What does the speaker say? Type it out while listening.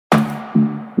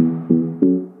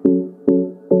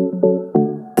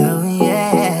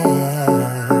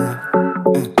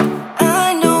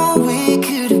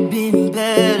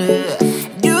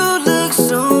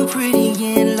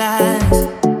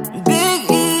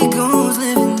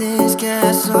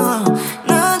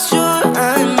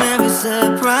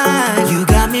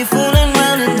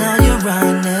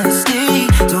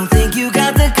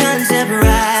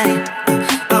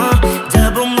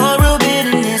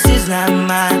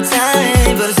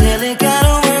time, but still it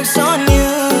kinda works on you.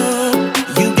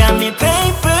 You got me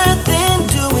paper thin,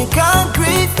 doing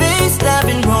concrete face,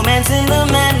 stopping romance in the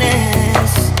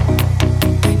madness.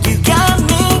 You got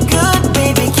me good,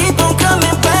 baby, keep on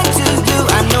coming back to you.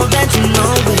 I know that you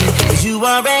know it, 'cause you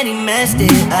already messed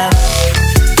it up.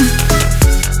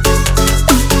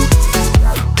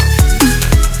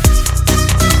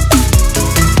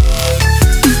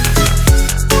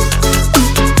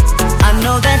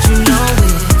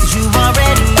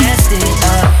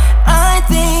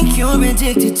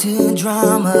 Addicted to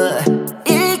drama,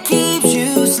 it keeps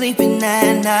you sleeping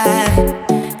at night.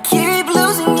 Keep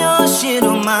losing your shit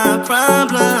on my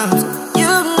problems.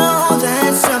 You know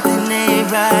that something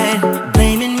ain't right.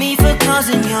 Blaming me for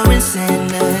causing your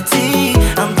insanity.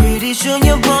 I'm pretty sure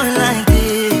you're born like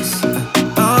this.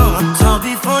 Talk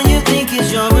before you think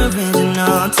it's your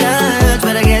original touch,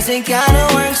 but I guess it kinda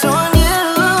works on you.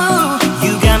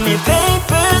 You got me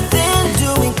paper thin,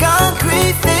 doing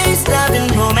concrete face, stopping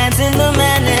romance in the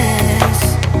madness.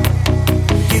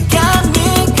 You got me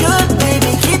good,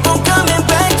 baby, keep on coming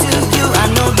back to you. I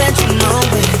know that you know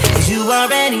it, 'cause you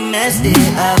already messed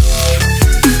it up.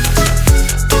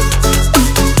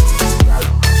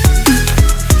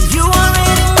 You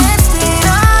already messed it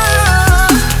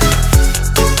up.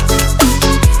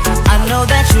 I know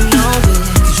that you know it,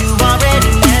 'cause you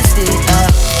already messed it up.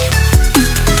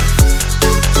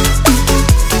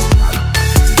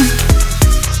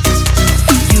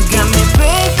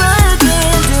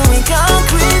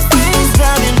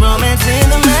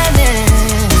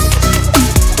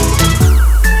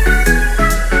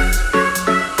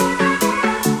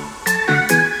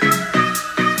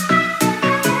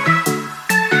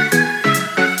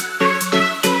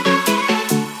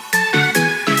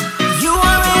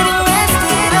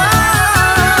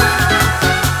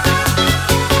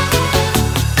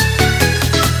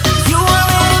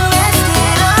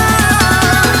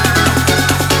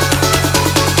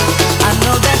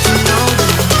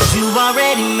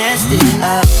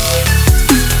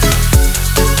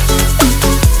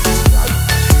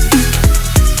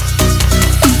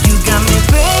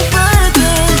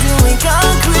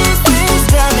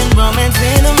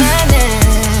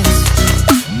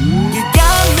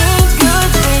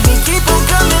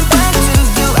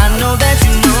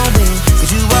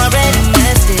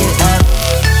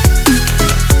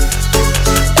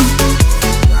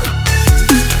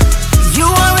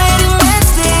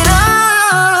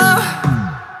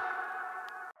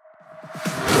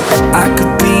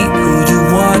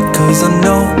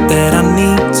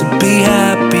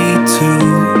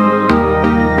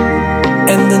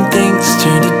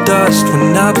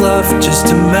 Just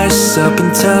to mess up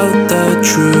and tell the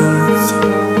truth.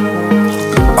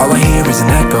 All I hear is an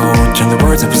echo, turn the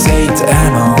words that we say to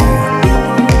ammo.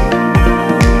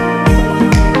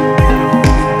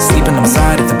 Sleeping on my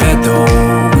side of the bed though,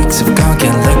 weeks of gone,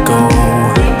 can't let go.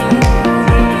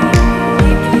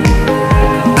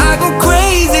 I go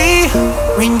crazy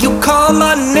when you call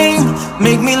my name,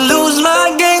 make me lose my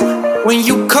game. When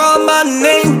you call my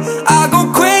name, I go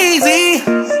crazy,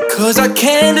 'cause I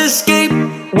can't escape.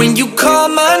 When you call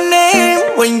my name,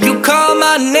 when you call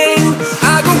my name,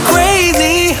 I go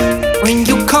crazy. When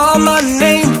you call my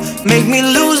name, make me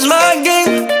lose my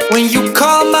game. When you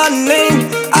call my name,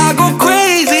 I go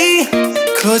crazy,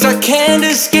 'cause I can't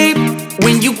escape.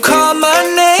 When you call my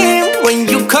name, when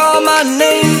you call my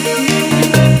name.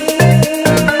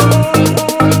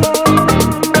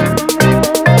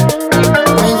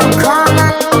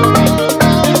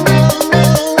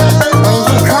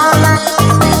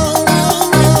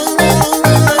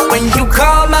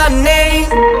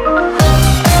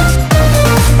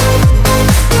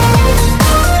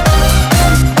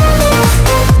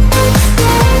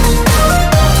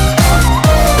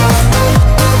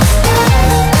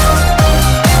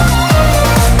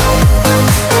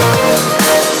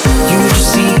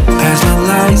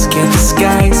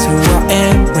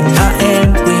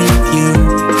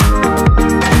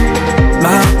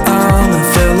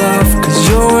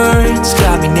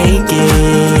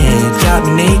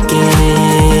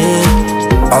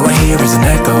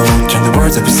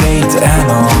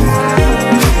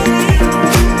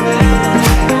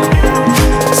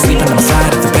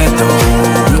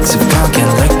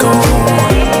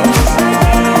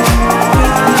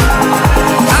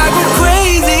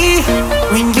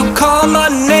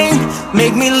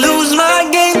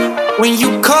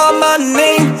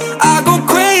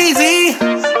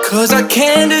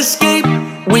 Can't escape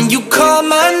when you call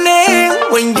my name.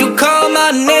 When you call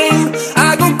my name,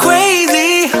 I go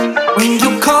crazy. When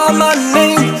you call my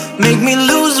name, make me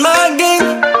lose my game.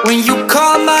 When you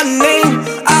call my name,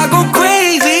 I go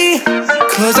crazy,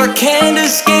 'cause I can't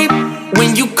escape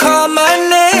when you call my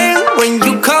name, when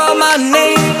you call my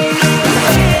name.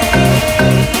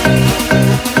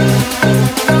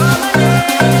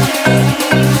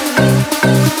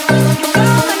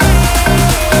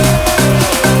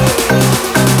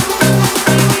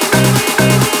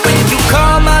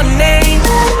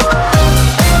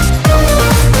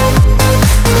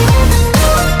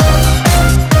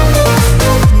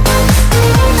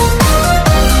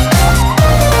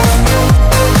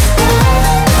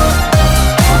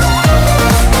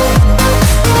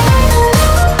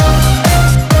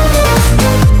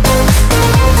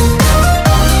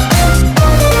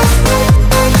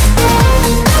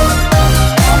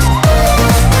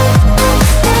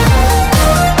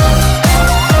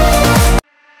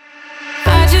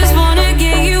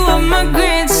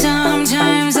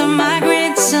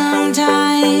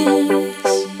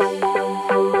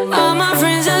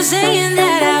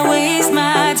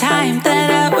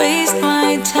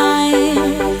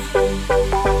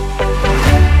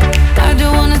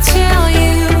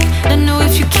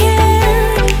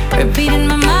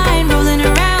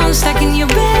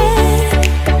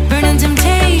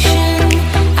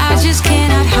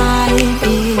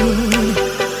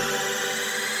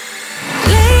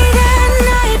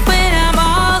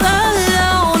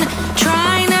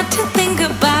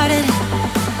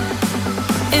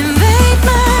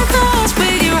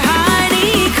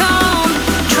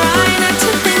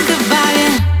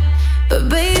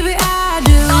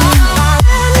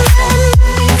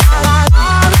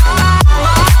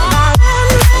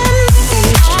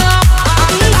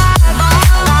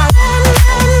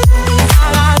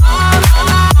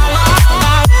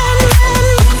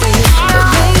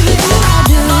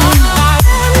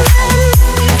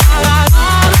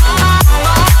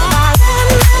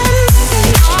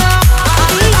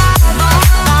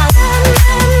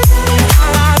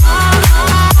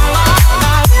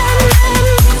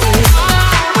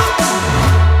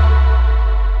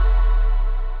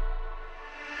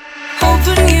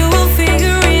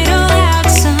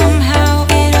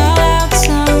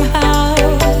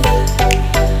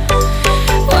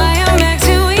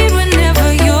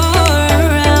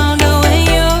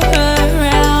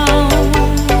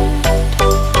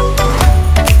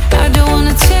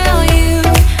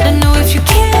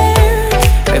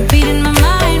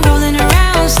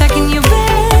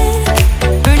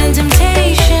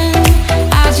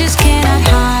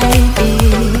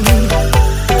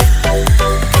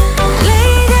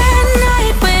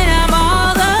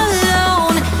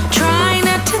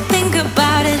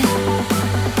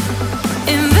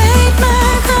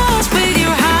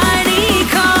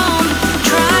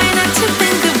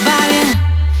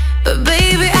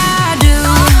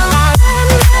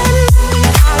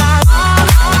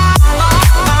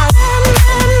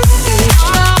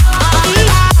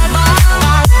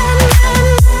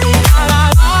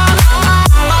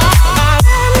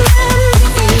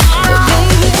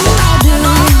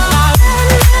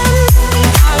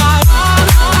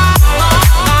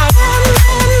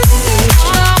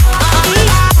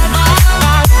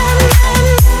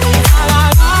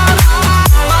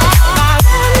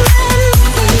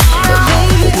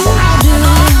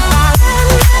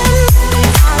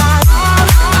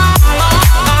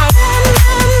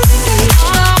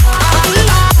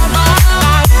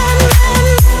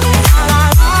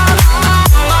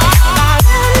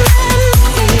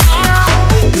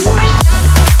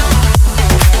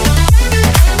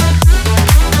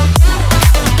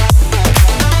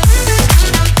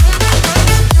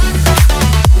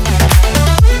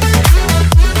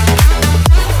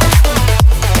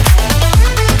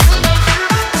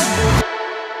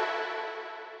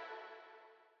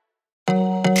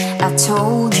 I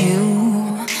told you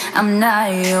I'm not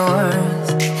yours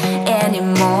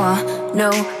anymore. No,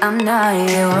 I'm not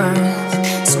yours.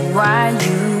 So why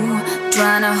you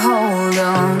trying to hold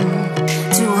on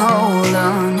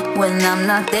when I'm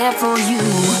not there for you?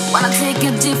 Wanna take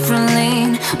a different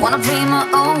lane, wanna play my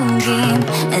own game,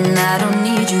 and I don't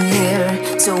need you here,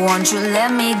 so won't you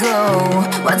let me go?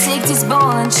 Wanna take this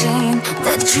ball and chain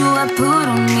that you have put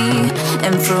on me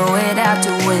and throw it out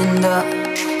the window.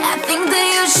 I think that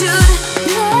you should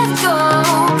let go,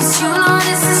 'cause you know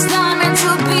this is not meant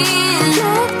to be.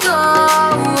 Let go.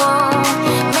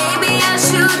 Maybe I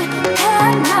should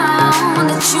have known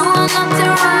that you are not the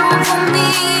right one for me.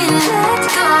 Let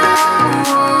go.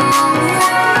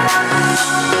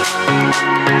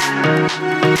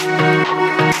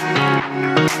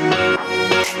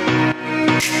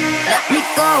 Let me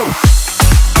go.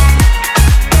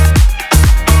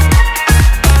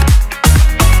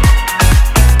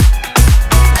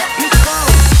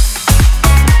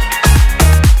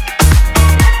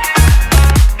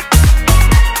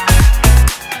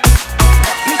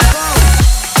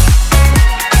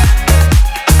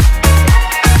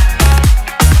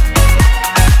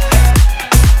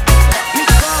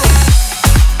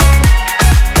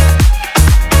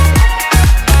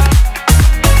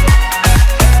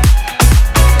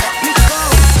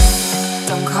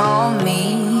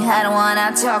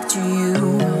 talk to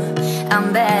you.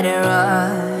 I'm better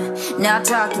off not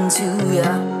talking to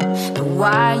you. But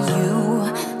why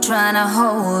you trying to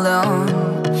hold on,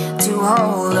 to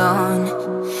hold on,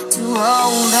 to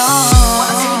hold on?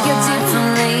 Wanna take a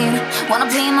different lane, wanna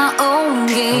play my own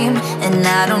game, and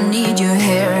I don't need your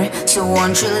hair, so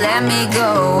won't you let me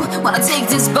go? Wanna take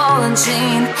this ball and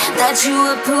chain that you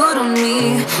have put on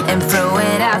me and throw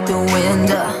it out the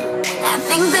window. I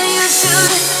think that you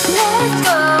should let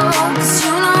go, 'cause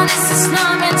you know this is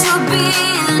not meant to be.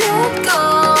 Let go.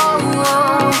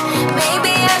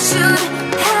 Maybe I should